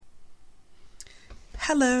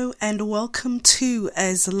Hello and welcome to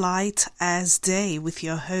As Light as Day with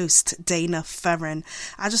your host, Dana Ferren.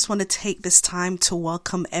 I just want to take this time to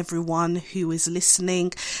welcome everyone who is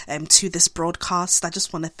listening to this broadcast. I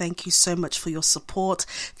just want to thank you so much for your support.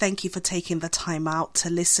 Thank you for taking the time out to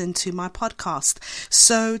listen to my podcast.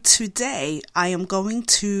 So today I am going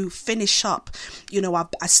to finish up,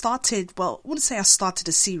 I started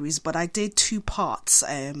a series, but I did two parts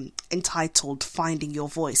entitled Finding Your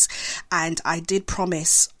Voice. And I did promise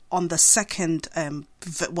on the second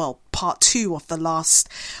part two of the last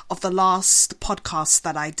podcast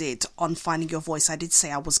that I did on Finding Your Voice, I did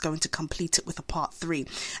say I was going to complete it with a part 3.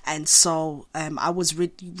 And so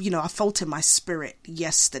I felt in my spirit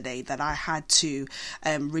yesterday that I had to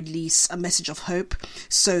release a message of hope.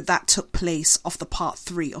 So that took place of the part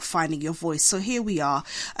 3 of Finding Your Voice. So here we are.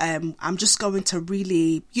 I'm just going to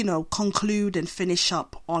really, conclude and finish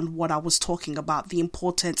up on what I was talking about, the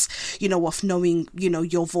importance, of knowing,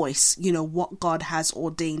 your voice, what God has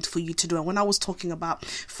ordained for you to do. And when I was talking about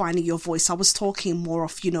finding your voice, I was talking more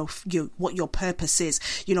of, what your purpose is,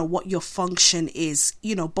 what your function is,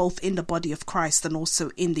 both in the body of Christ and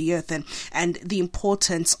also in the earth, and the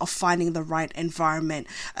importance of finding the right environment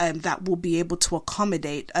that will be able to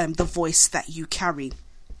accommodate the voice that you carry.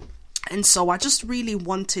 And so I just really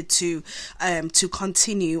wanted to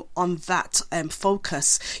continue on that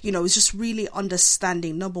focus. It's just really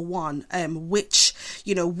understanding, number one,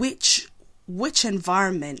 which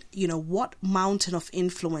environment, what mountain of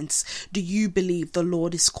influence do you believe the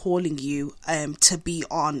Lord is calling you to be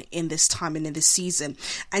on in this time and in this season?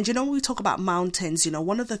 And when we talk about mountains,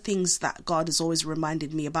 one of the things that God has always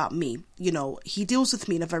reminded me about me, he deals with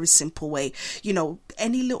me in a very simple way.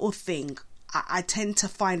 Any little thing, I tend to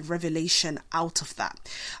find revelation out of that.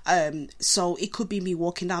 So it could be me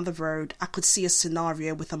walking down the road. I could see a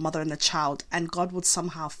scenario with a mother and a child, and God would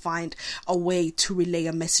somehow find a way to relay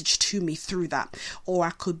a message to me through that. Or I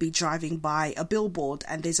could be driving by a billboard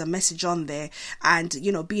and there's a message on there, and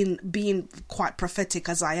being quite prophetic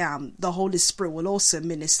as I am, the Holy Spirit will also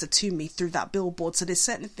minister to me through that billboard. So there's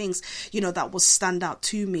certain things that will stand out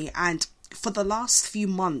to me. And for the last few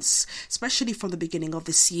months, especially from the beginning of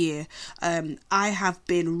this year, I have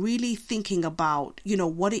been really thinking about,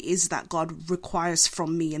 what it is that God requires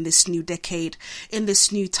from me in this new decade, in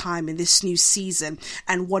this new time, in this new season,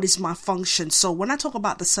 and what is my function. So when I talk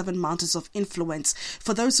about the 7 mountains of influence,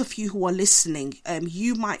 for those of you who are listening,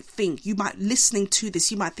 listening to this,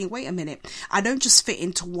 you might think, wait a minute, I don't just fit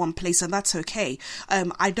into one place, and that's okay.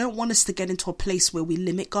 I don't want us to get into a place where we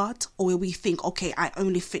limit God, or where we think, okay, I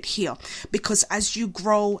only fit here. Because as you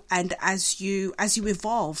grow and as you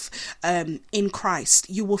evolve in Christ,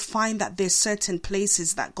 you will find that there's certain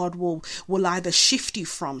places that God will either shift you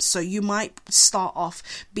from. So you might start off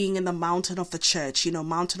being in the mountain of the church,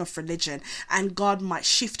 mountain of religion, and God might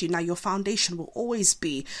shift you. Now your foundation will always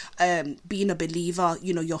be being a believer.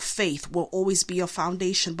 Your faith will always be your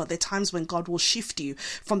foundation. But there are times when God will shift you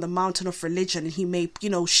from the mountain of religion, and He may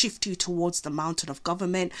shift you towards the mountain of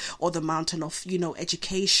government, or the mountain of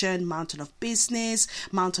education, mountain of business,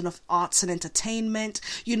 mountain of arts and entertainment.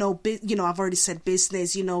 I've already said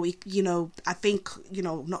business. I think,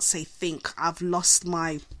 I've lost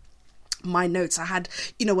my notes. I had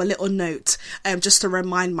a little note just to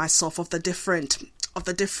remind myself of the different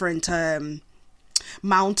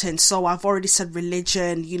mountains. So I've already said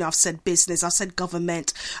religion, I've said business, I've said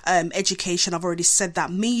government, education, I've already said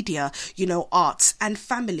that, media, arts and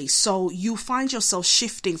family. So you find yourself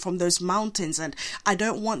shifting from those mountains, and I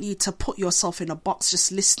don't want you to put yourself in a box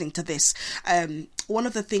just listening to this. One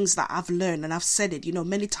of the things that I've learned, and I've said it,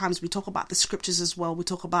 many times we talk about the scriptures as well. We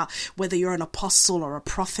talk about whether you're an apostle or a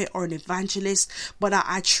prophet or an evangelist, but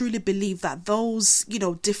I truly believe that those,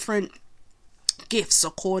 different gifts,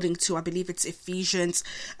 according to, I believe it's Ephesians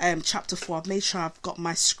chapter 4. I've made sure I've got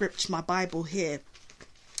my Bible here,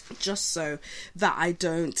 just so that I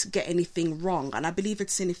don't get anything wrong. And I believe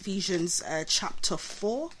it's in Ephesians chapter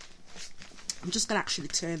 4. I'm just going to actually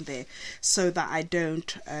turn there so that I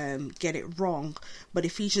don't get it wrong. But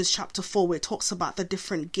Ephesians chapter 4, where it talks about the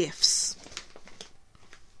different gifts.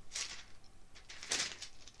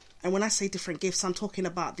 And when I say different gifts, I'm talking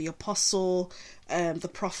about the apostle, the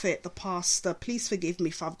prophet, the pastor. Please forgive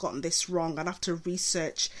me if I've gotten this wrong. I'd have to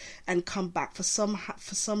research and come back. For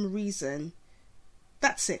some reason,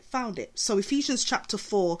 that's it, found it. So Ephesians chapter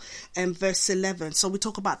 4 verse 11. So we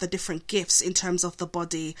talk about the different gifts in terms of the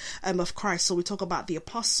body of Christ. So we talk about the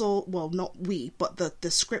apostle, well, not we, but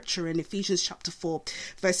the scripture in Ephesians chapter 4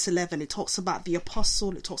 verse 11. It talks about the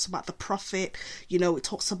apostle, it talks about the prophet, it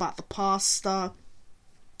talks about the pastor,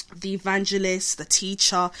 the evangelist, the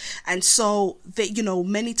teacher. And so that,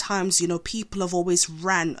 many times, people have always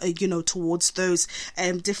ran, towards those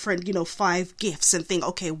different, 5 gifts and think,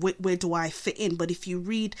 okay, where do I fit in? But if you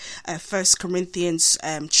read 1 Corinthians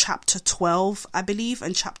chapter 12, I believe,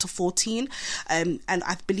 and chapter 14, and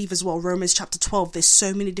I believe as well Romans chapter 12, there's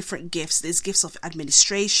so many different gifts. There's gifts of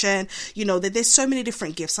administration, there's so many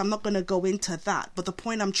different gifts. I'm not going to go into that, but the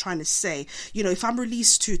point I'm trying to say, if I'm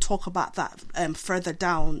released to talk about that further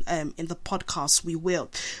down in the podcast, we will.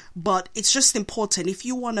 But it's just important, if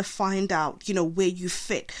you want to find out, where you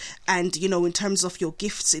fit, and in terms of your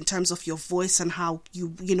gifts, in terms of your voice, and how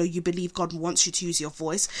you believe God wants you to use your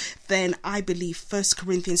voice, then I believe 1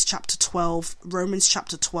 Corinthians chapter 12, Romans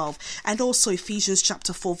chapter 12, and also Ephesians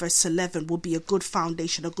chapter 4 verse 11 will be a good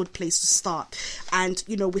foundation, a good place to start. And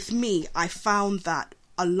with me, I found that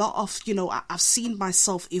a lot of, I've seen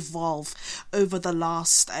myself evolve over the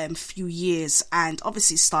last few years, and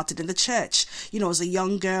obviously started in the church. As a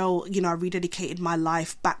young girl, I rededicated my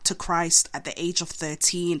life back to Christ at the age of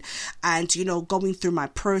 13, and, going through my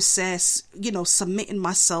process, submitting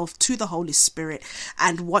myself to the Holy Spirit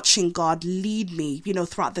and watching God lead me,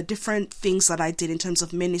 throughout the different things that I did in terms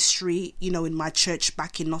of ministry, in my church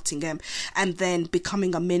back in Nottingham, and then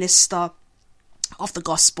becoming a minister of the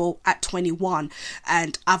gospel at 21.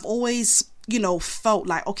 And I've always felt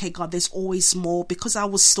like, okay, God, there's always more, because I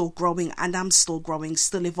was still growing, and I'm still growing,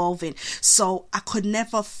 still evolving. So I could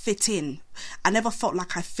never fit in. I never felt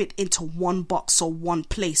like I fit into one box or one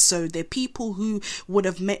place. So there are people who would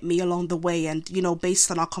have met me along the way, and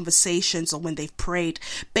based on our conversations, or when they've prayed,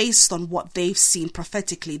 based on what they've seen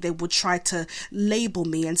prophetically, they would try to label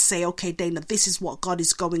me and say, okay, Dana, this is what God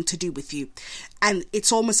is going to do with you. And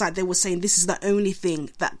it's almost like they were saying this is the only thing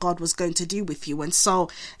that God was going to do with you. And so,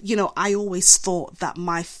 I always thought that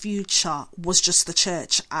my future was just the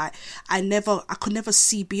church. I could never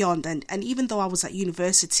see beyond. And even though I was at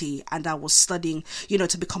university and I was studying,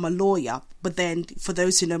 to become a lawyer, but then for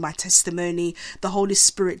those who know my testimony, the Holy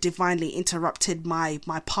Spirit divinely interrupted my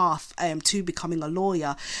path to becoming a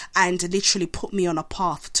lawyer, and literally put me on a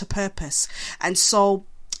path to purpose. And so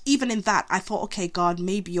even in that, I thought, okay, God,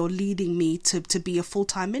 maybe you're leading me to be a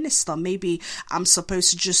full-time minister. Maybe I'm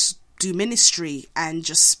supposed to just do ministry and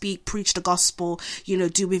just preach the gospel,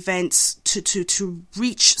 do events to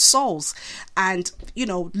reach souls. And,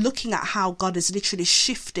 looking at how God has literally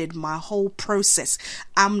shifted my whole process,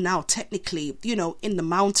 I'm now technically, in the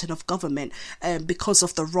mountain of government because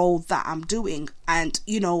of the role that I'm doing. And,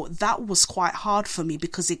 that was quite hard for me,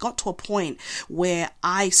 because it got to a point where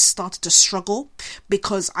I started to struggle,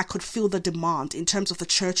 because I could feel the demand in terms of the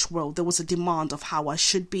church world. There was a demand of how I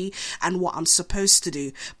should be and what I'm supposed to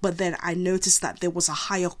do. But then I noticed that there was a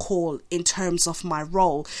higher call in terms of my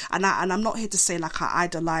role. And I'm not here to say like I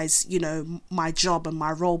idolize, my job and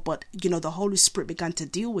my role, but, the Holy Spirit began to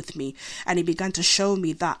deal with me, and he began to show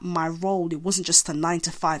me that my role, it wasn't just a 9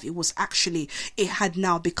 to 5. It had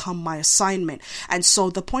now become my assignment. And so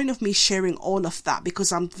the point of me sharing all of that,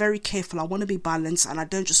 because I'm very careful, I want to be balanced, and I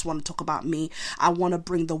don't just want to talk about me. I want to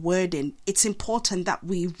bring the word in. It's important that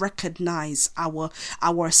we recognize our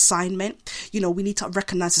assignment. We need to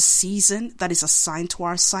recognize a season that is assigned to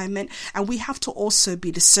our assignment, and we have to also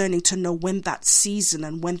be discerning to know when that season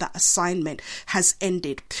and when that assignment has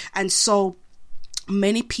ended. And so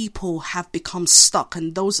many people have become stuck,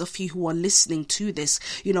 and those of you who are listening to this,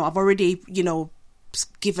 I've already,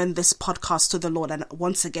 given this podcast to the Lord, and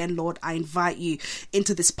once again, Lord, I invite you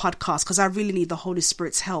into this podcast, because I really need the Holy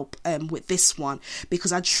Spirit's help with this one,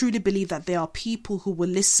 because I truly believe that there are people who will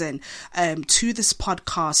listen to this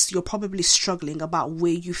podcast. You're probably struggling about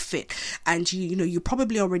where you fit, and you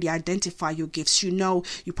probably already identify your gifts. You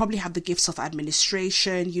probably have the gifts of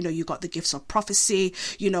administration. You got the gifts of prophecy.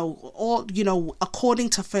 According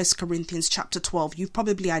to 1 Corinthians chapter 12, you've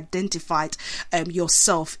probably identified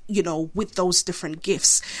yourself, with those different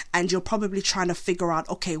gifts, and you're probably trying to figure out,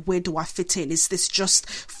 okay, where do I fit in? Is this just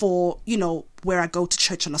for where I go to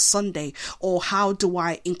church on a Sunday, or how do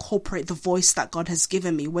I incorporate the voice that God has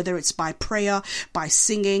given me, whether it's by prayer, by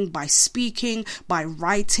singing, by speaking, by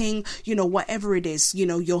writing, whatever it is,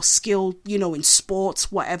 your skill, in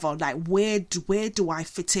sports, whatever, like where do I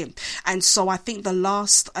fit in? And so I think the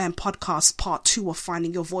last podcast, part 2 of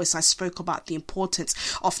Finding Your Voice, I spoke about the importance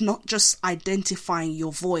of not just identifying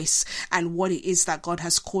your voice and what it is that God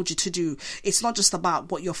has called you to do. It's not just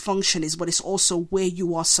about what your function is, but it's also where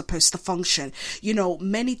you are supposed to function. function.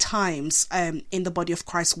 Many times in the body of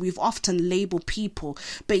Christ, we've often labeled people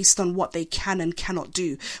based on what they can and cannot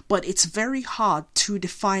do, but it's very hard to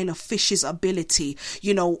define a fish's ability,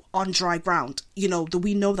 on dry ground.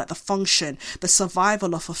 We know that the function, the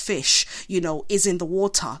survival of a fish, is in the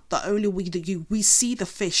water. The only way that we see the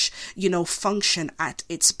fish, function at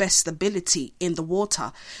its best ability in the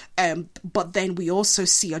water. But then we also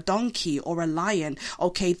see a donkey or a lion.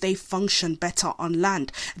 Okay, they function better on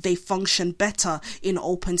land. They function better in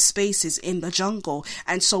open spaces in the jungle.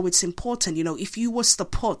 And so it's important, if you was to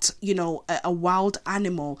put, a wild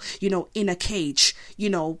animal, in a cage,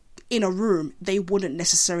 in a room, they wouldn't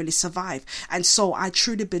necessarily survive. And so I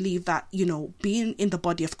truly believe that, being in the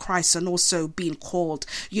body of Christ and also being called,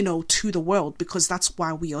 to the world, because that's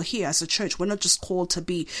why we are here as a church. We're not just called to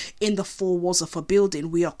be in the four walls of a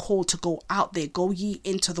building. We are called to go out there, go ye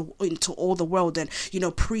into all the world and,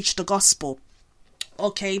 preach the gospel.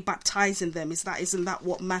 Okay, baptizing them. Isn't that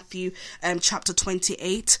what Matthew chapter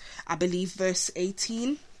 28, I believe verse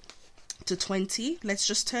 18 to 20. Let's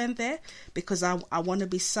just turn there because I want to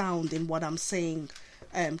be sound in what I'm saying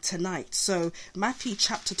tonight. So Matthew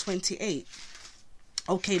chapter 28.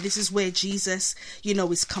 Okay, this is where Jesus,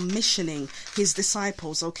 is commissioning his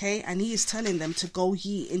disciples, okay? And he is telling them to go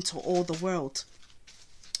ye into all the world.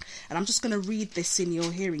 And I'm just going to read this in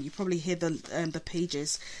your hearing. You probably hear the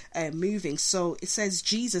pages moving. So it says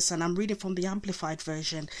Jesus, and I'm reading from the Amplified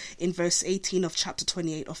Version in verse 18 of chapter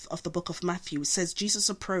 28 of the book of Matthew. It says, Jesus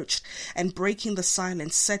approached and breaking the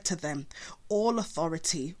silence said to them, all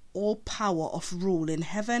authority, all power of rule in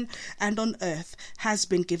heaven and on earth has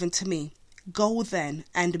been given to me. Go then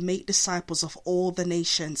and make disciples of all the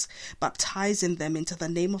nations, baptizing them into the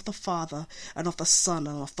name of the Father and of the Son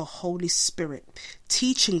and of the Holy Spirit,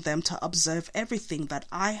 teaching them to observe everything that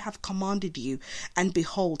I have commanded you. And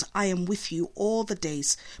behold, I am with you all the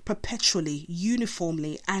days, perpetually,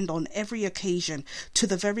 uniformly, and on every occasion, to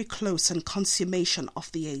the very close and consummation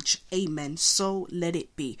of the age. Amen. So let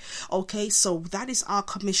it be. Okay, so that is our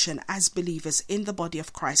commission as believers in the body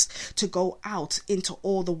of Christ, to go out into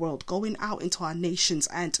all the world, going out into our nations.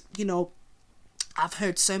 And I've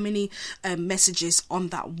heard so many messages on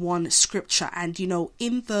that one scripture, and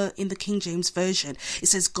in the King James Version it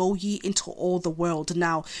says go ye into all the world.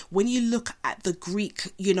 Now when you look at the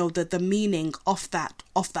Greek, the meaning of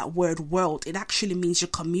that word world, it actually means your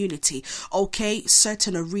community. Okay,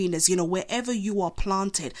 certain arenas, wherever you are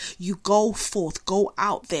planted, you go forth, go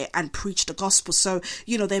out there and preach the gospel. So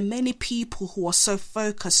there are many people who are so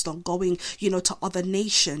focused on going to other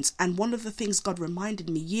nations. And one of the things God reminded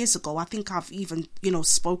me years ago, I think I've even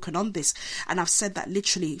spoken on this, and I've said that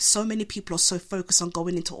literally so many people are so focused on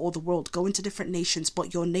going into all the world, going to different nations,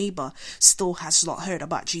 but your neighbor still has not heard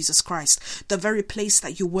about Jesus Christ. The very place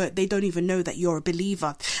that you work, they don't even know that you're a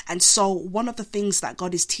believer. And so one of the things that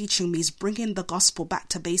God is teaching me is bringing the gospel back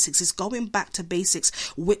to basics, is going back to basics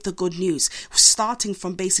with the good news, starting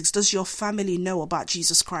from basics. Does your family know about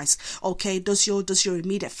Jesus Christ? Okay, does your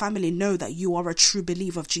immediate family know that you are a true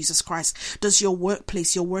believer of Jesus Christ? Does your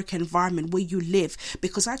workplace, your work environment where you live,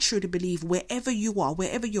 because I truly believe wherever you are,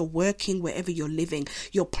 wherever you're working, wherever you're living,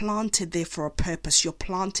 you're planted there for a purpose. You're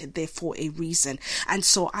planted there for a reason. And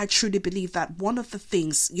so I truly believe that one of the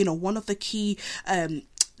things, one of the key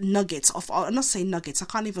nuggets of, I'm not saying nuggets, I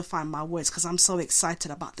can't even find my words because I'm so excited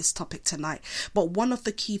about this topic tonight, but one of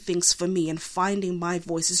the key things for me in finding my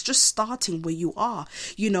voice is just starting where you are.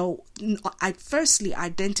 I firstly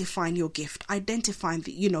identifying your gift, identifying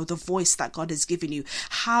the voice that God has given you,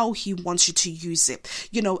 how he wants you to use it,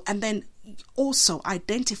 and then also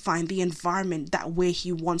identifying the environment that where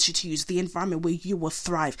he wants you to use, the environment where you will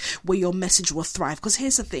thrive, where your message will thrive. Because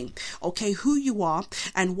here's the thing, okay, who you are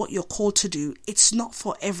and what you're called to do, it's not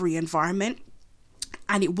for every environment,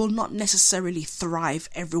 and it will not necessarily thrive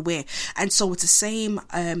everywhere. And so it's the same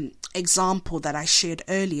example that I shared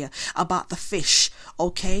earlier about the fish,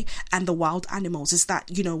 okay, and the wild animals, is that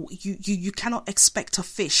you cannot expect a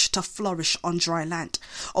fish to flourish on dry land.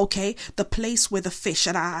 Okay, the place where the fish,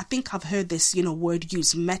 and I think I've heard this word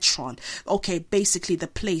used, metron, okay, basically the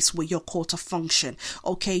place where you're called to function.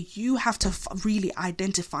 Okay, you have to really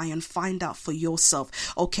identify and find out for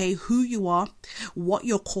yourself, okay, who you are, what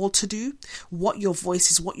you're called to do, what your voice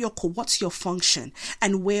is, what you're called, what's your function,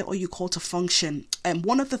 and where are you called to function. And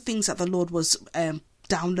one of the things that the Lord was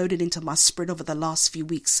downloaded into my spirit over the last few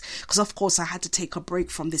weeks, because of course I had to take a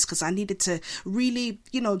break from this because I needed to really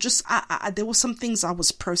there were some things I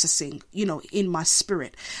was processing in my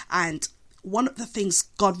spirit, and one of the things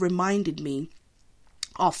God reminded me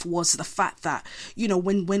of was the fact that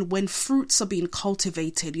when fruits are being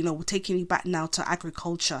cultivated, we're taking you back now to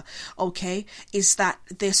agriculture, okay, is that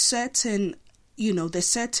there's certain there's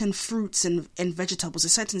certain fruits and vegetables,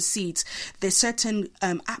 there's certain seeds, there's certain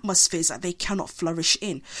atmospheres that they cannot flourish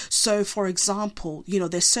in. So, for example,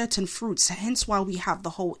 there's certain fruits, hence why we have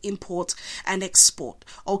the whole import and export,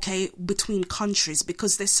 okay, between countries,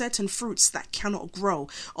 because there's certain fruits that cannot grow,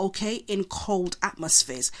 okay, in cold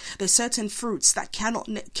atmospheres. There's certain fruits that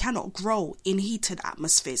cannot grow in heated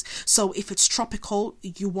atmospheres. So if it's tropical,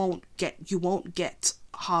 you won't get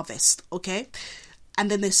harvest, okay? And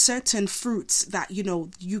then there's certain fruits that,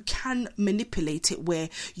 you can manipulate it where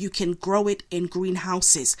you can grow it in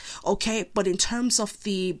greenhouses. Okay. But in terms of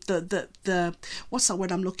the what's that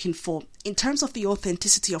word I'm looking for? In terms of the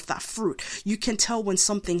authenticity of that fruit, you can tell when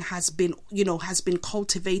something has been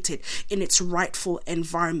cultivated in its rightful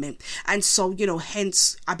environment. And so,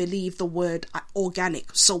 hence I believe the word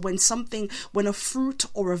organic. So when a fruit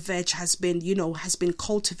or a veg has been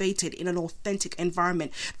cultivated in an authentic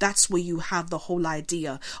environment, that's where you have the whole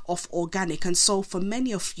idea of organic. And so for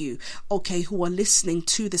many of you, okay, who are listening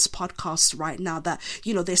to this podcast right now, that,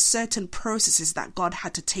 there's certain processes that God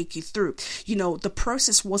had to take you through. The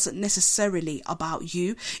process wasn't necessarily about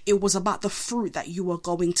you. It was about the fruit that you were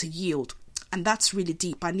going to yield. And that's really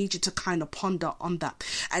deep. I need you to kind of ponder on that.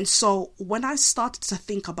 And so when I started to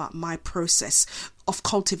think about my process of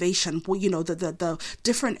cultivation, the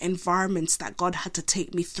different environments that God had to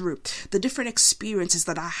take me through, the different experiences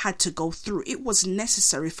that I had to go through, it was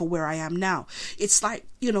necessary for where I am now. It's like,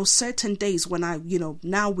 certain days when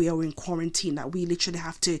now we are in quarantine, that we literally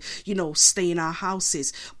have to, stay in our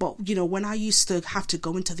houses. But, when I used to have to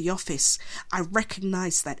go into the office, I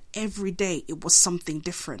recognized that every day it was something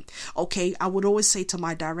different. Okay. I would always say to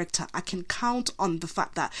my director, I can count on the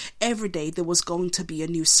fact that every day there was going to be a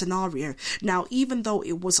new scenario. Now, even though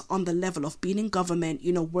it was on the level of being in government,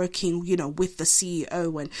 working, with the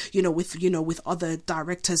CEO and, with other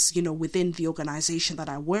directors, within the organization that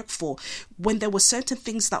I work for, when there were certain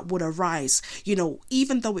things that would arise,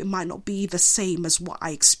 even though it might not be the same as what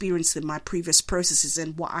I experienced in my previous processes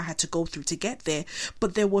and what I had to go through to get there,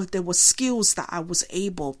 but there were skills that I was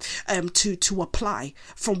able to apply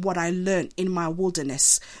from what I learned in my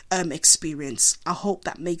wilderness experience. I hope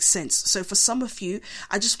that makes sense. So for some of you,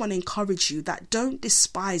 I just want to encourage you that don't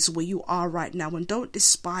despise where you are right now, and don't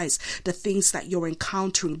despise the things that you're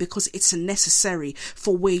encountering, because it's necessary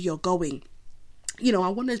for where you're going. I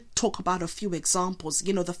want to talk about a few examples.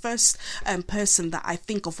 The first person that I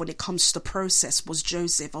think of when it comes to process was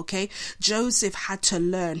Joseph, okay? Joseph had to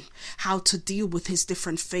learn how to deal with his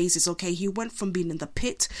different phases, okay? He went from being in the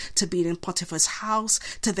pit to being in Potiphar's house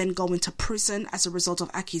to then going to prison as a result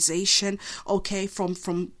of accusation, okay, from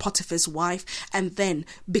Potiphar's wife. And then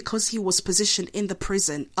because he was positioned in the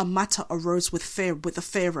prison, a matter arose with the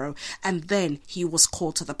Pharaoh, and then he was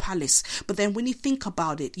called to the palace. But then when you think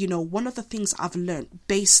about it, one of the things I've learned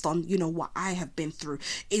based on what I have been through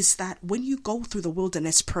is that when you go through the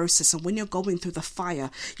wilderness process and when you're going through the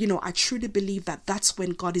fire, I truly believe that that's when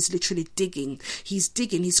God is literally digging.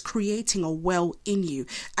 He's creating a well in you.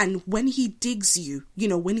 And when he digs you,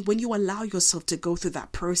 when you allow yourself to go through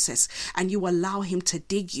that process and you allow him to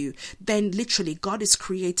dig you, then literally God is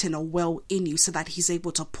creating a well in you so that he's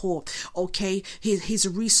able to pour, okay, his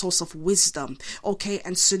resource of wisdom, okay,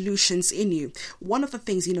 and solutions in you. One of the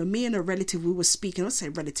things, me and a relative, we were speaking, let's say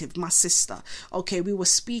relative, my sister, okay, we were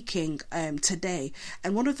speaking today,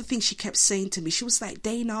 and one of the things she kept saying to me, she was like,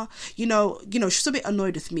 Dana, she was a bit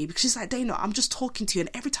annoyed with me because she's like, Dana, I'm just talking to you, and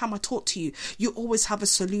every time I talk to you, you always have a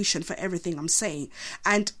solution for everything I'm saying.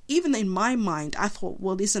 And even in my mind, I thought,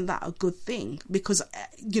 well, isn't that a good thing? Because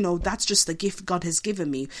that's just the gift God has given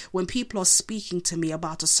me. When people are speaking to me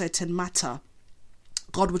about a certain matter,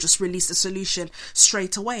 God will just release the solution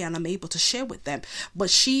straight away, and I'm able to share with them. But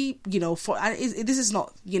she, this is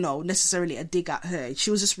not, necessarily a dig at her.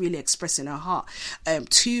 She was just really expressing her heart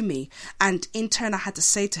to me. And in turn, I had to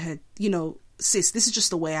say to her, sis, this is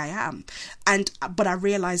just the way I am. But I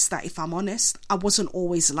realized that if I'm honest, I wasn't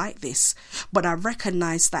always like this. But I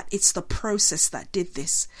recognized that it's the process that did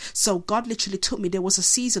this. So God literally took me. There was a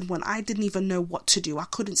season when I didn't even know what to do. I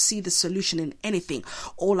couldn't see the solution in anything.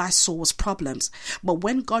 All I saw was problems. But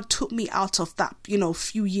when God took me out of that,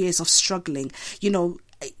 few years of struggling,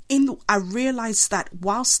 I realized that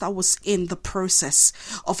whilst I was in the process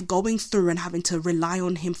of going through and having to rely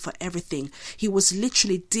on him for everything, he was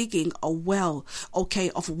literally digging a well, okay,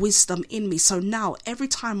 of wisdom in me. So now every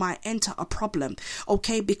time I enter a problem,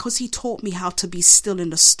 okay, because he taught me how to be still in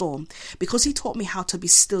the storm, because he taught me how to be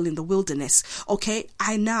still in the wilderness, okay,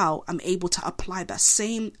 I now am able to apply that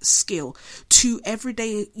same skill to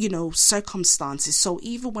everyday, circumstances. So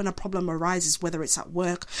even when a problem arises, whether it's at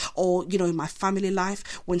work or, in my family life,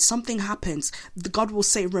 when something happens, God will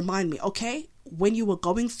say, remind me, okay, when you were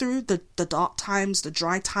going through the dark times, the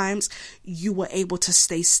dry times, you were able to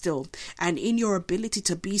stay still. And in your ability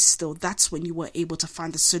to be still, that's when you were able to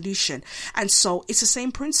find the solution. And so it's the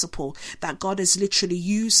same principle that God has literally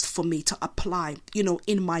used for me to apply,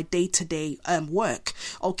 in my day-to-day work,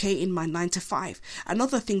 okay, in my 9 to 5.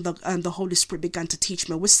 Another thing that the Holy Spirit began to teach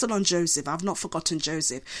me, we're still on Joseph. I've not forgotten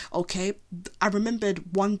Joseph, okay. I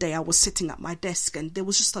remembered one day I was sitting at my desk and there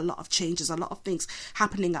was just a lot of changes, a lot of things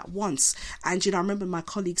happening at once. And I remember my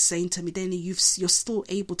colleagues saying to me, Dana, you're still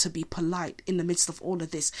able to be polite in the midst of all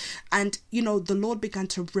of this. And, the Lord began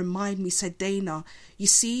to remind me, said, Dana, you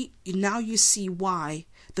see why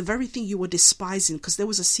the very thing you were despising, because there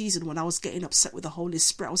was a season when I was getting upset with the Holy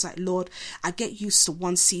Spirit. I was like, Lord, I get used to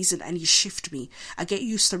one season and you shift me. I get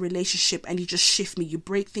used to relationship and you just shift me. You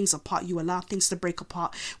break things apart. You allow things to break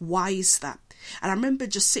apart. Why is that? And I remember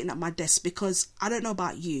just sitting at my desk, because I don't know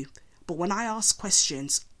about you, but when I ask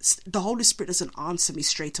questions, the Holy Spirit doesn't answer me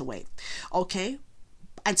straight away. Okay?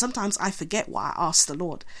 And sometimes I forget what I asked the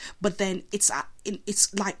Lord. But then it's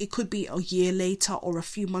like it could be a year later or a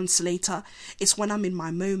few months later. It's when I'm in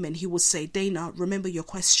my moment, he will say, Dana, remember your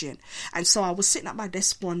question. And so I was sitting at my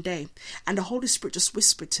desk one day and the Holy Spirit just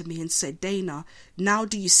whispered to me and said, Dana, now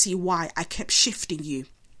do you see why I kept shifting you?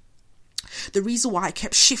 The reason why I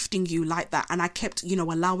kept shifting you like that, and I kept,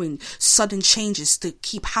 allowing sudden changes to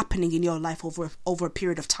keep happening in your life over a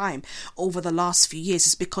period of time, over the last few years,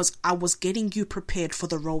 is because I was getting you prepared for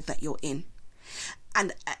the role that you're in.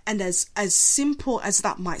 And as simple as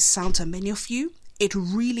that might sound to many of you, it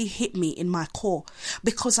really hit me in my core,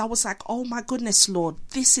 because I was like, oh my goodness, Lord,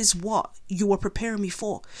 this is what you were preparing me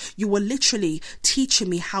for. You were literally teaching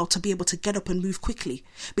me how to be able to get up and move quickly,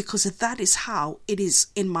 because that is how it is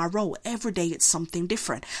in my role. Every day it's something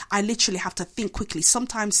different. I literally have to think quickly.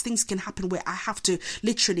 Sometimes things can happen where I have to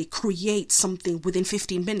literally create something within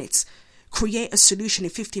 15 minutes. Create a solution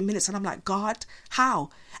in 15 minutes. And I'm like, God,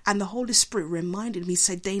 how? And the Holy Spirit reminded me,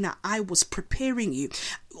 said, Dana, I was preparing you.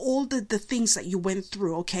 All the things that you went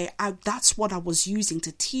through, okay, that's what I was using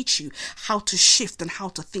to teach you how to shift and how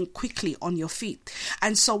to think quickly on your feet.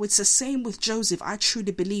 And so it's the same with Joseph. I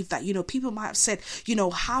truly believe that, people might have said,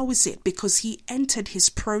 how is it? Because he entered his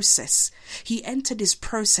process. He entered his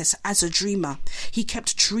process as a dreamer. He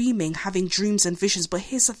kept dreaming, having dreams and visions. But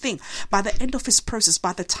here's the thing, by the end of his process,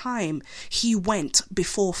 by the time he went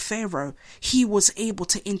before Pharaoh, he was able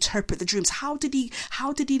to interpret the dreams. How did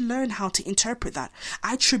he learn how to interpret that?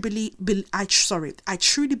 I truly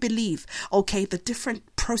believe, okay, the different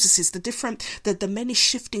processes, the many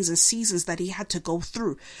shiftings and seasons that he had to go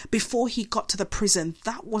through before he got to the prison,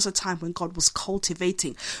 that was a time when God was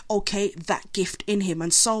cultivating, okay, that gift in him.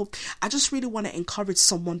 And so I just really want to encourage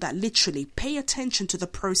someone that literally pay attention to the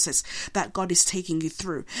process that God is taking you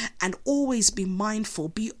through, and always be mindful,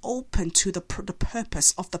 be open to the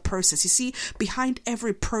purpose of the process. You see, behind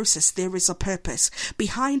every process, there is a purpose.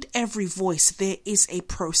 Behind every voice, there is a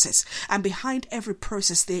process, and behind every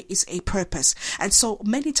process there is a purpose. And so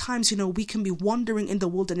many times, we can be wandering in the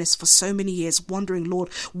wilderness for so many years, wondering, Lord,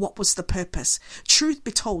 what was the purpose? Truth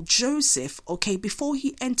be told, Joseph, okay, before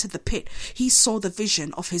he entered the pit, he saw the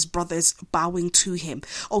vision of his brothers bowing to him.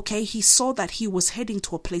 Okay, he saw that he was heading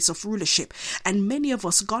to a place of rulership. And many of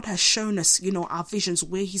us, God has shown us, our visions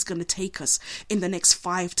where he's going to take us in the next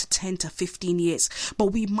 5 to 10 to 15 years. But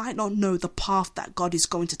we might not know the path that God is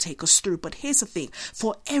going to take us through. But here's the thing,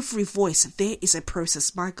 for every voice, there is a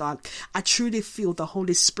process. My God, I truly feel the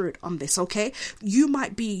Holy Spirit on this, okay? You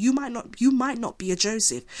might not be a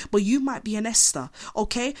Joseph, but you might be an Esther,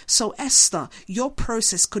 okay? So Esther, your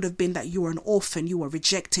process could have been that you were an orphan, you were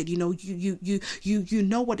rejected, you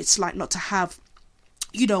know what it's like not to have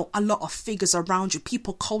a lot of figures around you,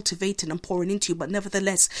 people cultivating and pouring into you, but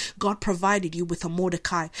nevertheless, God provided you with a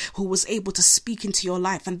Mordecai who was able to speak into your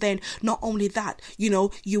life. And then not only that,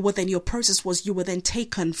 your process was you were then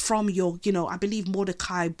taken from your, I believe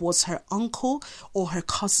Mordecai was her uncle or her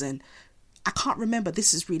cousin. I can't remember.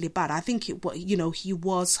 This is really bad. I think he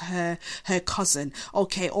was her cousin,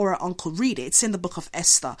 okay, or her uncle. Read it. It's in the book of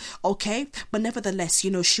Esther, okay. But nevertheless,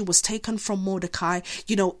 she was taken from Mordecai,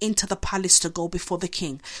 into the palace to go before the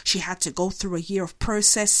king. She had to go through a year of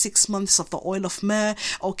process, 6 months of the oil of myrrh,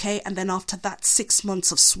 okay, and then after that, 6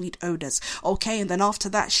 months of sweet odors, okay, and then after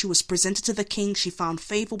that, she was presented to the king. She found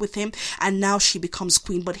favor with him, and now she becomes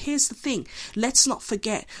queen. But here's the thing: let's not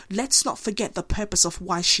forget the purpose of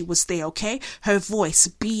why she was there, okay. Her voice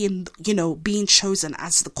being chosen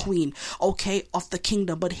as the queen, okay, of the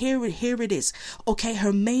kingdom. But here it is, okay.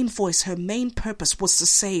 Her main voice, her main purpose was to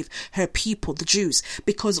save her people, the Jews,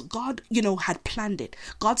 because God, had planned it.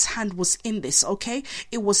 God's hand was in this, okay.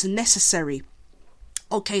 It was necessary.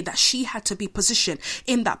 Okay, that she had to be positioned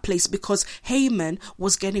in that place because Haman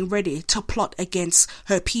was getting ready to plot against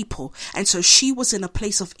her people. And so she was in a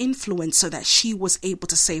place of influence so that she was able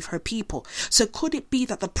to save her people. So could it be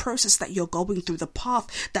that the process that you're going through, the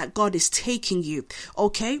path that God is taking you,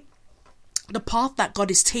 okay, the path that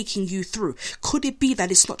God is taking you through, could it be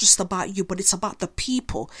that it's not just about you, but it's about the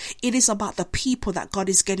people? It is about the people that God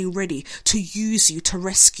is getting ready to use you to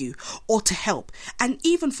rescue or to help. And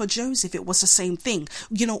even for Joseph, it was the same thing.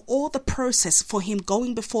 You know, all the process for him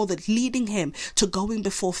going before leading him to going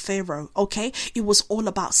before Pharaoh, okay, it was all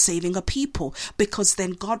about saving a people, because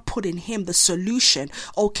then God put in him the solution,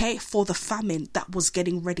 okay, for the famine that was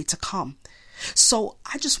getting ready to come. So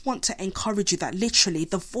I just want to encourage you that literally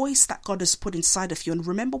the voice that God has put inside of you, and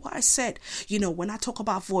remember what I said, you know, when I talk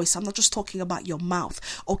about voice, I'm not just talking about your mouth.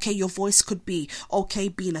 Okay, your voice could be, okay,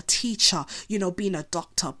 being a teacher, you know, being a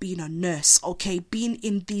doctor, being a nurse, okay, being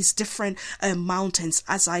in these different mountains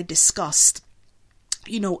as I discussed,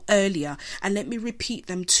 you know, earlier, and let me repeat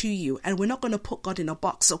them to you. And we're not going to put God in a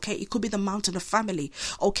box, okay? It could be the mountain of family,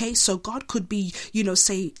 okay? So God could be, you know,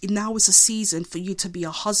 say now is a season for you to be a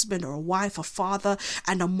husband or a wife, a father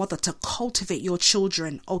and a mother, to cultivate your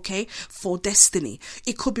children, okay, for destiny.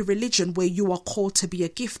 It could be religion, where you are called to be a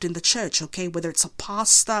gift in the church, okay, whether it's a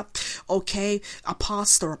pastor, okay, a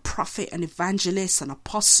pastor, a prophet, an evangelist, an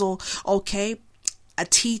apostle, okay, a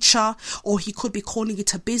teacher, or he could be calling you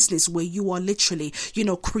to business where you are literally, you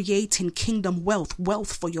know, creating kingdom wealth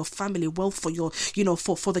for your family, wealth for your, you know,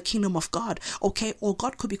 for the kingdom of God, okay? Or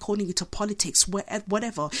God could be calling you to politics,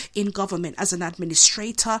 whatever, in government as an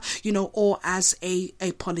administrator, you know, or as a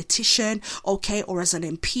politician, okay, or as an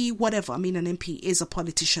MP, whatever. I mean, an MP is a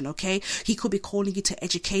politician, okay? He could be calling you to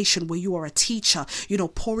education where you are a teacher, you know,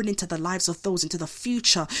 pouring into the lives of those, into the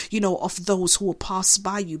future, you know, of those who will pass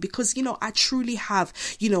by you. Because, you know, I truly have,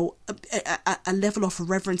 you know, a level of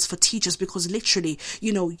reverence for teachers, because literally,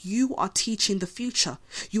 you know, you are teaching the future.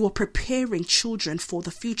 You are preparing children for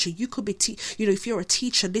the future. You could be, you know, if you're a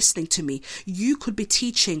teacher listening to me, you could be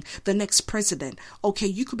teaching the next president. Okay,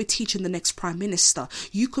 you could be teaching the next prime minister.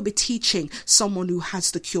 You could be teaching someone who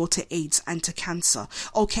has the cure to AIDS and to cancer.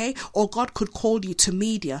 Okay, or God could call you to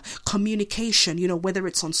media, communication, you know, whether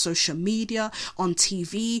it's on social media, on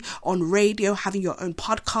TV, on radio, having your own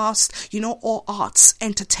podcast, you know, or arts,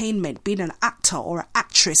 entertainment, being an actor or an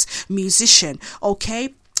actress, musician,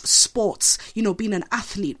 okay, sports, you know, being an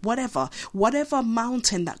athlete, whatever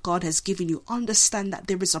mountain that God has given you, understand that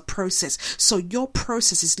there is a process. So your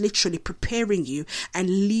process is literally preparing you and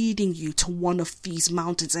leading you to one of these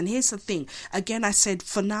mountains. And here's the thing, again, I said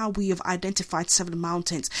for now we have identified 7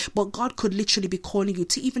 mountains, but God could literally be calling you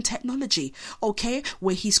to even technology, okay,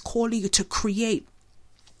 where he's calling you to create,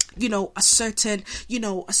 you know, a certain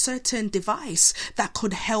device that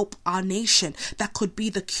could help our nation, that could be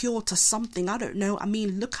the cure to something. I don't know. I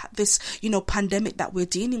mean, look at this, you know, pandemic that we're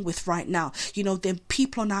dealing with right now. You know, then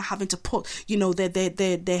people are now having to put, you know,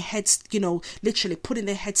 their heads, you know, literally putting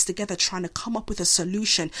their heads together, trying to come up with a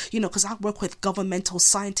solution, you know, because I work with governmental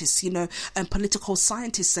scientists, you know, and political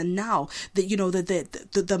scientists. And now that, you know,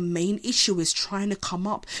 the main issue is trying to come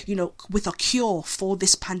up, you know, with a cure for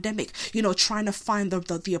this pandemic, you know, trying to find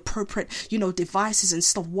the appropriate, you know, devices and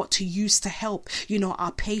stuff, what to use to help, you know,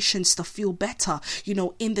 our patients to feel better, you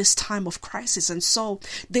know, in this time of crisis. And so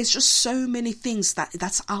there's just so many things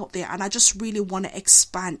that's out there. And I just really want to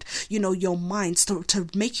expand, you know, your minds to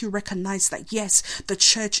make you recognize that, yes, the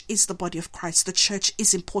church is the body of Christ. The church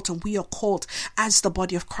is important. We are called as the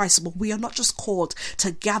body of Christ, but we are not just called to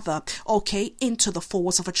gather, okay, into the four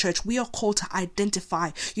walls of a church. We are called to identify,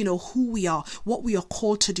 you know, who we are, what we are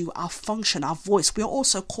called to do, our function, our voice. We are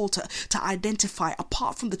also called to identify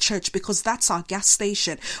apart from the church, because that's our gas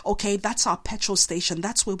station, okay, that's our petrol station,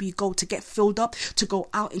 that's where we go to get filled up, to go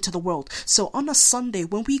out into the world. So on a Sunday,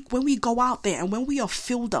 when we go out there and when we are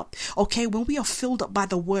filled up, okay, when we are filled up by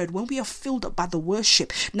the word, when we are filled up by the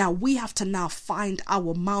worship, now we have to now find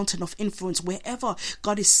our mountain of influence wherever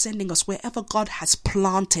God is sending us, wherever God has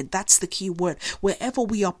planted. That's the key word. Wherever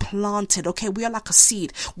we are planted, okay, we are like a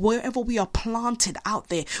seed. Wherever we are planted out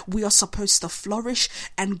there, we are supposed to flourish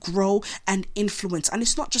and grow and influence. And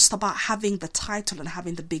it's not just about having the title and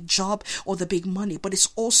having the big job or the big money, but it's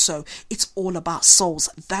all about souls.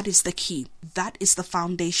 That is the key. That is the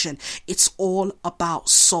foundation. It's all about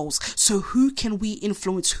souls. So who can we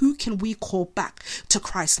influence? Who can we call back to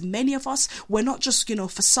Christ? Many of us, we're not just, you know,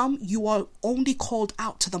 for some, you are only called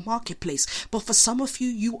out to the marketplace, but for some of you,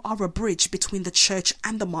 you are a bridge between the church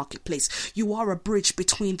and the marketplace. You are a bridge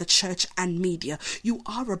between the church and media. You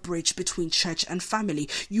are a bridge between church and family.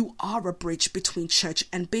 You are a bridge between church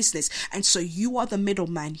and business. And so you are the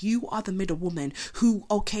middleman, you are the middlewoman who,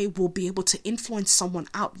 will be able to influence someone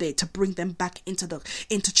out there to bring them back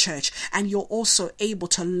into church. And you're also able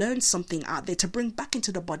to learn something out there to bring back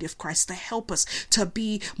into the body of Christ, to help us to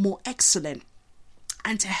be more excellent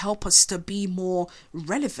and to help us to be more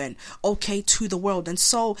relevant, to the world. And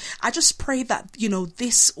so I just pray that,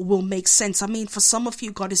 this will make sense. I mean, for some of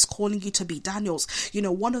you, God is calling you to be Daniels.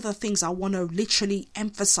 One of the things I want to literally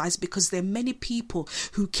emphasize, because there are many people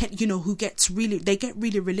who get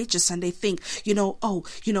really religious, and they think,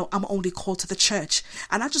 I'm only called to the church.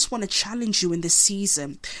 And I just want to challenge you in this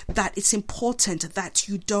season that it's important that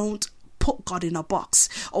you don't put God in a box.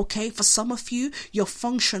 For some of you, your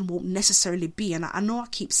function won't necessarily be, and I know I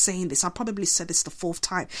keep saying this, I probably said this the fourth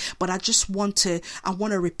time, but I want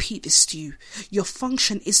to repeat this to you. Your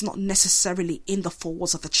function is not necessarily in the four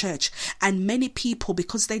walls of the church. And many people,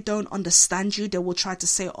 because they don't understand you, they will try to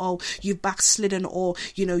say, you've backslidden, or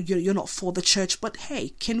you're not for the church. But hey,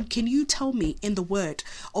 can you tell me in the word,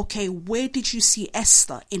 where did you see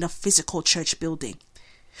Esther in a physical church building?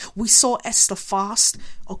 We saw Esther fast,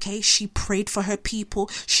 she prayed for her people,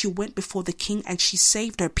 she went before the king and she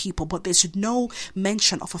saved her people, but there's no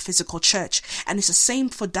mention of a physical church. And it's the same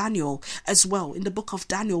for Daniel as well. In the book of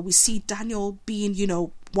Daniel, we see Daniel being,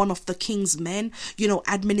 one of the king's men,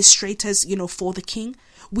 administrators, for the king.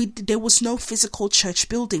 There was no physical church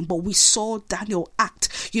building, but we saw Daniel act,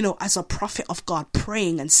 as a prophet of God,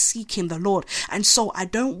 praying and seeking the Lord. And so I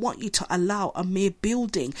don't want you to allow a mere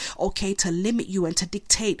building, to limit you and to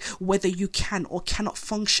dictate whether you can or cannot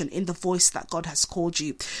function in the voice that God has called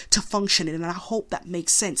you to function in. And I hope that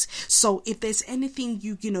makes sense. So if there's anything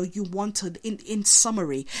you wanted in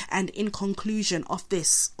summary and in conclusion of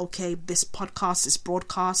this, this podcast, this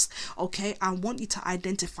broadcast, I want you to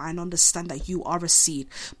identify and understand that you are a seed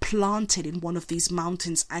planted in one of these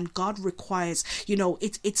mountains, and God requires,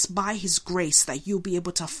 it's by his grace that you'll be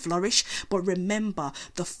able to flourish. But remember,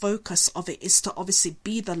 the focus of it is to obviously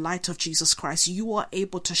be the light of Jesus Christ. You are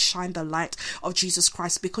able to shine the light of Jesus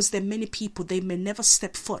Christ, because there are many people, they may never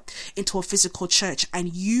step foot into a physical church,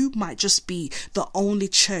 and you might just be the only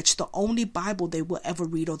church, the only Bible they will ever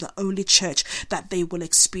read, or the only church that they will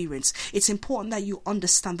experience. It's important that you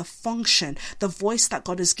understand the function, the voice that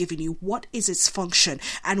God has given you. What is its function,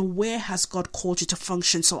 and where has God called you to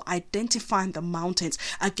function? So identifying the mountains,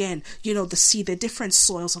 again, the seed, they're different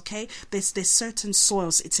soils, there's certain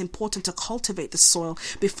soils. It's important to cultivate the soil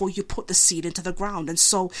before you put the seed into the ground. And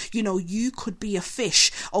so, you could be a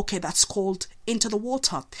fish, that's called into the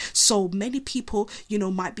water. So many people,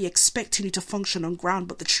 might be expecting you to function on ground,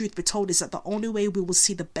 but the truth be told is that the only way we will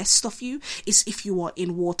see the best of you is if you are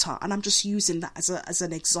in water. And I'm just using that as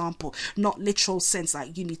an example, not literal sense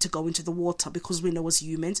that you need to go into the water, because we know as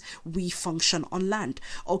humans, we function on land.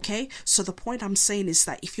 So the point I'm saying is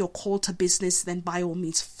that if you're called to business, then by all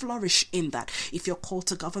means flourish in that. If you're called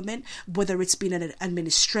to government, whether it's being an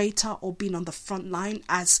administrator or being on the front line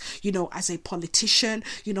as a politician,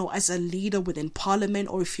 as a leader within parliament,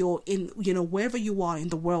 or if you're in, wherever you are in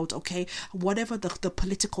the world, whatever the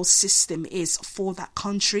political system is for that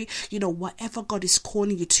country, whatever God is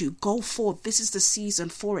calling you to, go forth. This is the season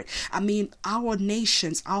for it. I mean, our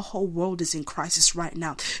nations, our whole world is in crisis right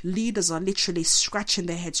now. Leaders are literally scratching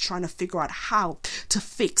their heads trying to figure out how to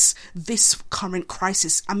fix this current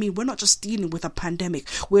crisis. I mean, we're not just dealing with a pandemic,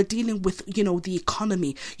 we're dealing with, the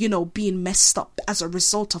economy, being messed up as a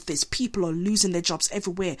result of this. People are losing their jobs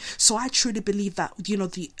everywhere. So I truly believe that,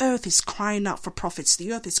 the earth is crying out for prophets.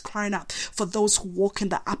 The earth is crying out for those who walk in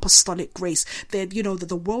the apostolic grace.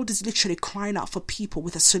 The world is literally crying out for people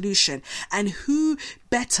with a solution. And who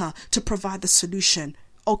better to provide the solution?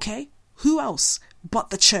 Who else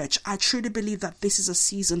but the church? I truly believe that this is a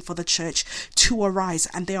season for the church to arise,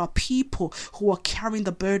 and there are people who are carrying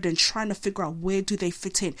the burden, trying to figure out where do they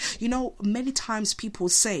fit in. Many times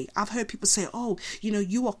I've heard people say,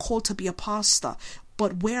 you are called to be a pastor,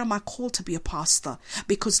 but where am I called to be a pastor?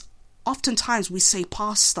 Because oftentimes we say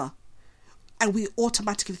pastor, and we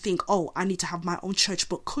automatically think, I need to have my own church.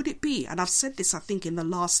 But could it be, and I've said this, I think, in the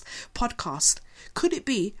last podcast, could it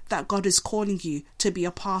be that God is calling you to be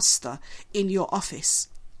a pastor in your office?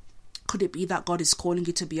 Could it be that God is calling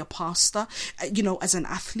you to be a pastor, as an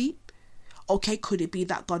athlete? Could it be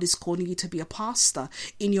that God is calling you to be a pastor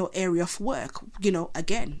in your area of work?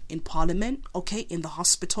 Again, in parliament, in the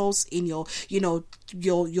hospitals, in your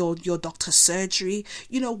doctor's surgery,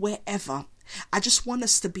 wherever. I just want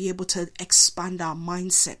us to be able to expand our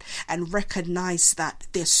mindset and recognize that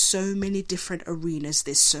there's so many different arenas,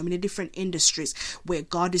 there's so many different industries where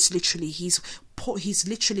God is literally, he's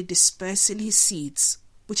literally dispersing his seeds,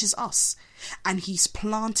 which is us. and he's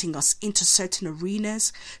planting us into certain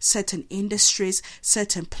arenas, certain industries,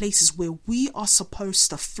 certain places where we are supposed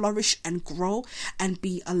to flourish and grow and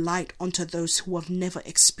be a light unto those who have never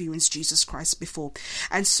experienced Jesus Christ before.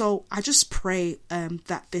 And so I just pray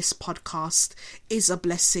that this podcast is a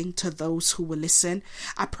blessing to those who will listen.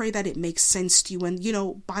 I pray that it makes sense to you, and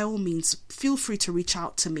by all means, feel free to reach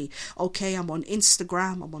out to me. Okay, I'm on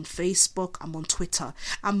Instagram, I'm on Facebook, I'm on Twitter.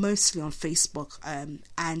 I'm mostly on Facebook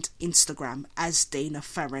and Instagram as Dana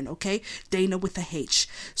Ferrin, okay? Dana with a H.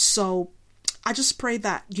 So I just pray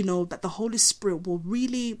that, that the Holy Spirit will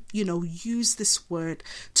really, use this word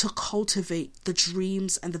to cultivate the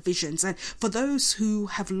dreams and the visions. And for those who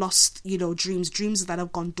have lost, dreams that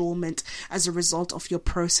have gone dormant as a result of your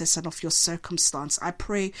process and of your circumstance, I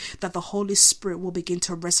pray that the Holy Spirit will begin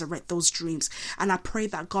to resurrect those dreams. And I pray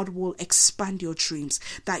that God will expand your dreams,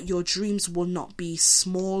 that your dreams will not be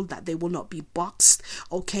small, that they will not be boxed,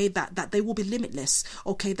 okay, that they will be limitless,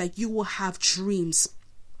 okay, that you will have dreams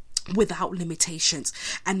without limitations,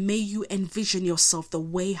 and may you envision yourself the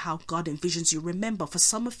way how God envisions you. Remember, for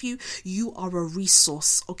some of you, you are a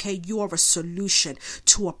resource, okay? You are a solution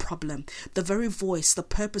to a problem. The very voice, the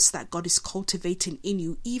purpose that God is cultivating in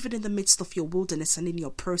you, even in the midst of your wilderness and in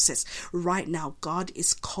your process right now, God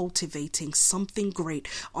is cultivating something great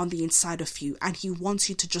on the inside of you, and he wants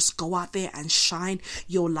you to just go out there and shine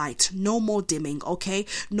your light. No more dimming, okay?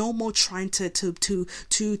 No more trying to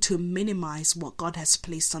minimize what God has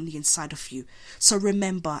placed on the inside of you. So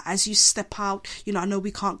remember, as you step out, I know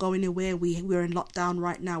we can't go anywhere. We're in lockdown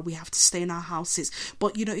right now. We have to stay in our houses,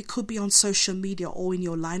 but it could be on social media or in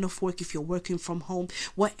your line of work if you're working from home.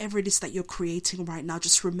 Whatever it is that you're creating right now,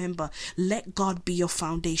 just remember, let God be your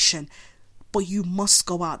foundation. But you must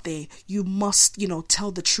go out there. You must,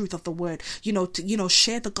 tell the truth of the word,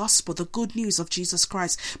 share the gospel, the good news of Jesus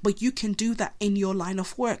Christ. But you can do that in your line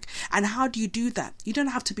of work. And how do you do that? You don't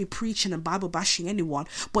have to be preaching and Bible bashing anyone,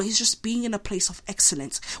 but it's just being in a place of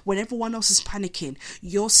excellence. When everyone else is panicking,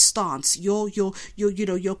 your stance, your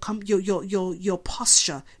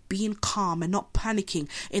posture, being calm and not panicking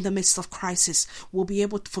in the midst of crisis will be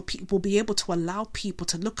able to allow people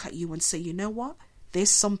to look at you and say, you know what? There's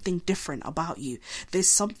something different about you. There's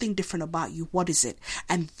something different about you. What is it?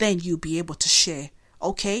 And then you'll be able to share,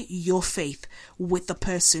 okay, your faith with the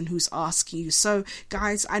person who's asking you. So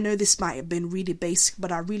guys, I know this might have been really basic, but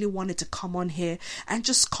I really wanted to come on here and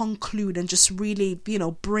just conclude and just really,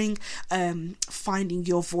 bring finding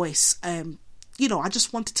your voice. I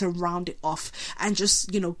just wanted to round it off and just,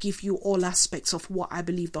 give you all aspects of what I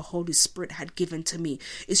believe the Holy Spirit had given to me.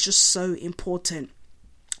 It's just so important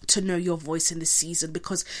to know your voice in this season,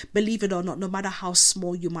 because believe it or not, no matter how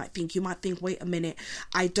small you might think, wait a minute,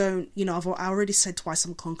 I don't, I already said twice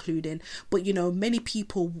I'm concluding, but many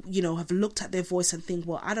people, have looked at their voice and think,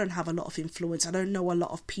 well, I don't have a lot of influence, I don't know a lot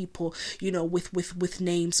of people, with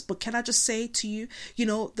names. But can I just say to you,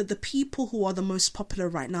 that the people who are the most popular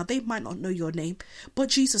right now, they might not know your name, but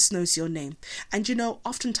Jesus knows your name. And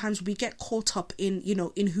oftentimes we get caught up in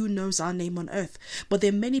who knows our name on earth, but there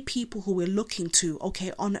are many people who we're looking to,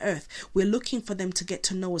 okay, on earth. We're looking for them to get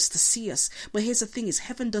to know us, to see us. But here's the thing is,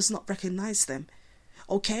 heaven does not recognize them.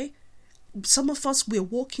 Okay? Some of us, we're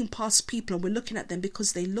walking past people and we're looking at them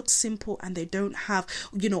because they look simple and they don't have,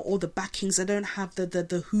 all the backings. They don't have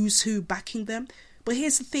the who's who backing them. But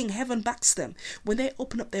here's the thing, heaven backs them. When they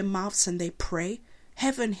open up their mouths and they pray,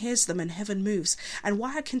 heaven hears them and heaven moves. And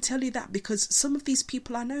why I can tell you that, because some of these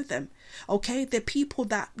people, I know them. Okay, they're people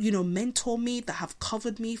that, mentor me, that have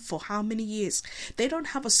covered me for how many years. They don't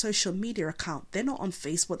have a social media account. They're not on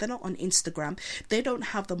Facebook. They're not on Instagram. They don't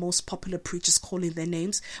have the most popular preachers calling their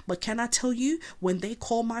names. But can I tell you, when they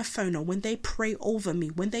call my phone or when they pray over me,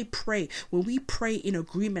 when we pray in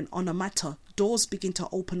agreement on a matter, doors begin to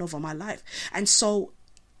open over my life. And so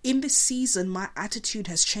in this season, my attitude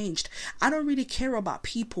has changed. I don't really care about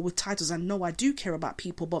people with titles. I know I do care about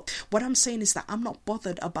people, but what I'm saying is that I'm not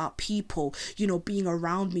bothered about people, being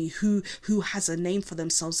around me who has a name for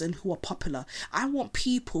themselves and who are popular. I want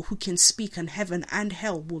people who can speak and heaven and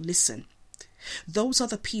hell will listen. Those are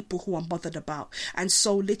the people who I'm bothered about. And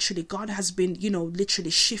so literally God has been,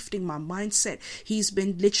 literally shifting my mindset. He's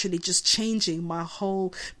been literally just changing my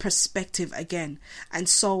whole perspective again. And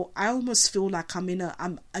so I almost feel like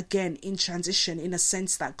I'm again in transition, in a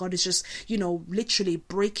sense that God is just, literally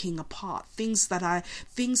breaking apart things that I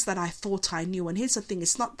thought I knew. And here's the thing,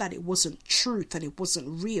 it's not that it wasn't truth and it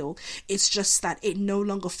wasn't real. It's just that it no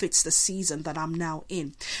longer fits the season that I'm now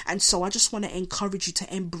in. And so I just want to encourage you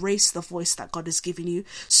to embrace the voice that that God has given you.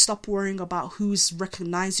 Stop worrying about who's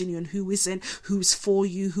recognizing you and who isn't, who's for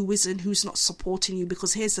you, who isn't, who's not supporting you.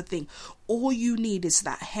 Because here's the thing, all you need is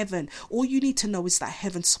that heaven. All you need to know is that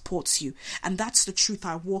heaven supports you. And that's the truth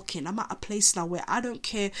I walk in. I'm at a place now where I don't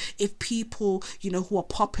care if people, who are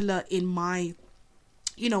popular in my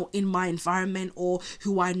environment, or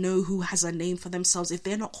who I know who has a name for themselves, if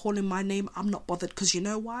they're not calling my name, I'm not bothered. Because you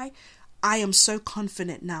know why? I am so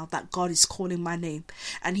confident now that God is calling my name,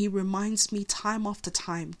 and he reminds me time after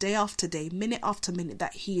time, day after day, minute after minute,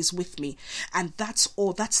 that he is with me. And that's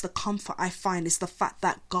all. That's the comfort I find, is the fact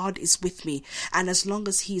that God is with me. And as long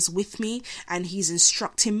as he is with me and he's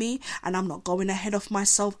instructing me and I'm not going ahead of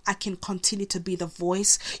myself, I can continue to be the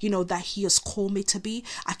voice, that he has called me to be.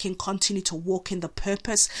 I can continue to walk in the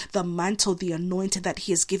purpose, the mantle, the anointing that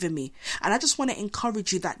he has given me. And I just want to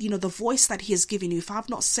encourage you that, the voice that he has given you, if I've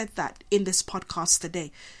not said that in this podcast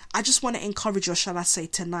today, I just want to encourage you, or shall I say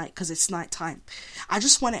tonight, because it's night time. I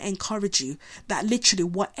just want to encourage you that literally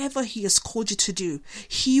whatever he has called you to do,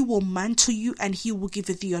 he will mantle you and he will give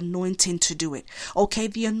you the anointing to do it. Okay,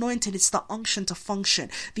 the anointing is the unction to function.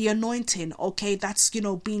 The anointing, okay, that's,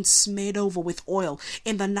 being smeared over with oil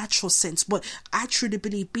in the natural sense. But I truly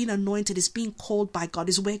believe being anointed is being called by God,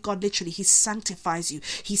 is where God literally, he sanctifies you.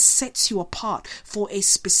 He sets you apart for a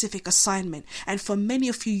specific assignment. And for many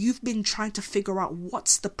of you, you've been trying to figure out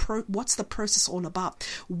what's the process all about.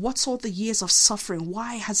 What's all the years of suffering?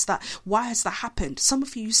 Why has that happened? Some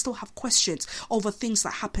of you still have questions over things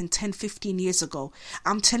that happened 10, 15 years ago.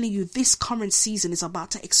 I'm telling you, this current season is about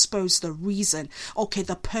to expose the reason, okay,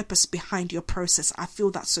 the purpose behind your process. I feel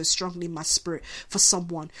that so strongly in my spirit for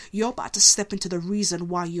someone. You're about to step into the reason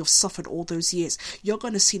why you've suffered all those years. You're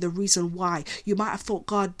going to see the reason why. You might have thought,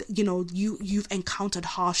 God, you've encountered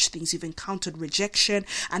harsh things. You've encountered rejection.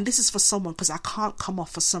 And this is for someone, because I can't come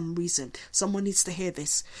off for some reason. Someone needs to hear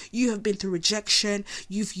this. You have been through rejection.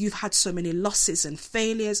 You've had so many losses and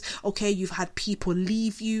failures. Okay, you've had people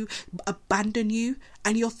leave you, abandon you,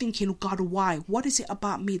 and you're thinking, God, why? What is it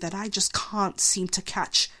about me that I just can't seem to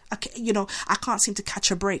catch? I can't seem to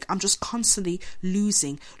catch a break. I'm just constantly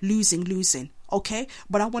losing. Okay,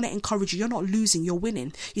 but I want to encourage you, you're not losing, you're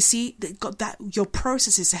winning. You see, that your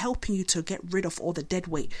process is helping you to get rid of all the dead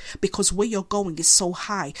weight, because where you're going is so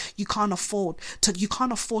high, you can't afford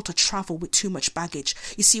to travel with too much baggage.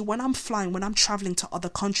 You see, when I'm traveling to other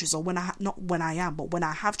countries, or when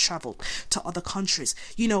I have traveled to other countries,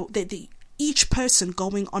 each person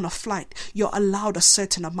going on a flight, you're allowed a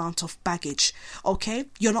certain amount of baggage. Okay,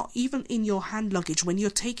 you're not even in your hand luggage. When you're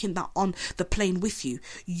taking that on the plane with you,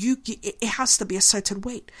 it has to be a certain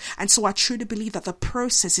weight. And so I truly believe that the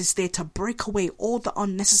process is there to break away all the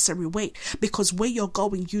unnecessary weight, because where you're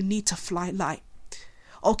going, you need to fly light.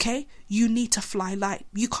 Okay, you need to fly light.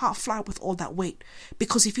 You can't fly with all that weight,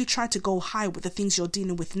 because if you try to go high with the things you're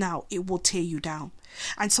dealing with now, it will tear you down.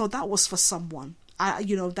 And so that was for someone.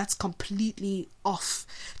 That's completely off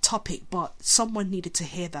topic, but someone needed to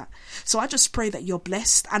hear that. So I just pray that you're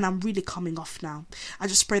blessed, and I'm really coming off now. I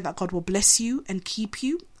just pray that God will bless you and keep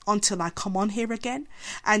you until I come on here again.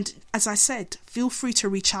 And as I said, feel free to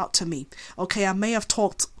reach out to me. Okay, I may have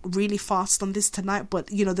talked really fast on this tonight, but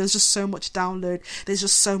there's just so much download. There's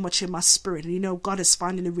just so much in my spirit. And God has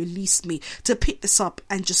finally released me to pick this up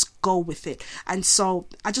and just go with it. And so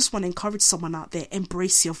I just want to encourage someone out there,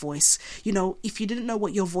 embrace your voice. If you didn't know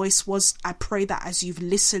what your voice was, I pray that as you've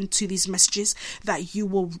listened to these messages, that you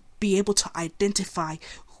will be able to identify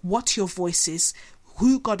what your voice is,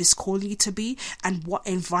 who God is calling you to be, and what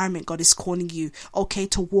environment God is calling you, okay,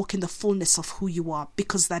 to walk in the fullness of who you are,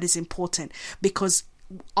 because that is important. Because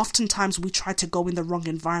oftentimes we try to go in the wrong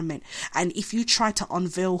environment, and if you try to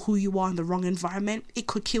unveil who you are in the wrong environment, it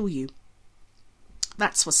could kill you.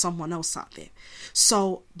 That's for someone else out there.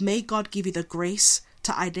 So may God give you the grace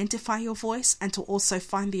to identify your voice, and to also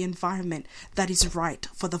find the environment that is right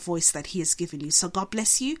for the voice that he has given you. So God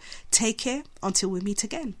bless you. Take care until we meet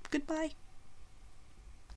again. Goodbye.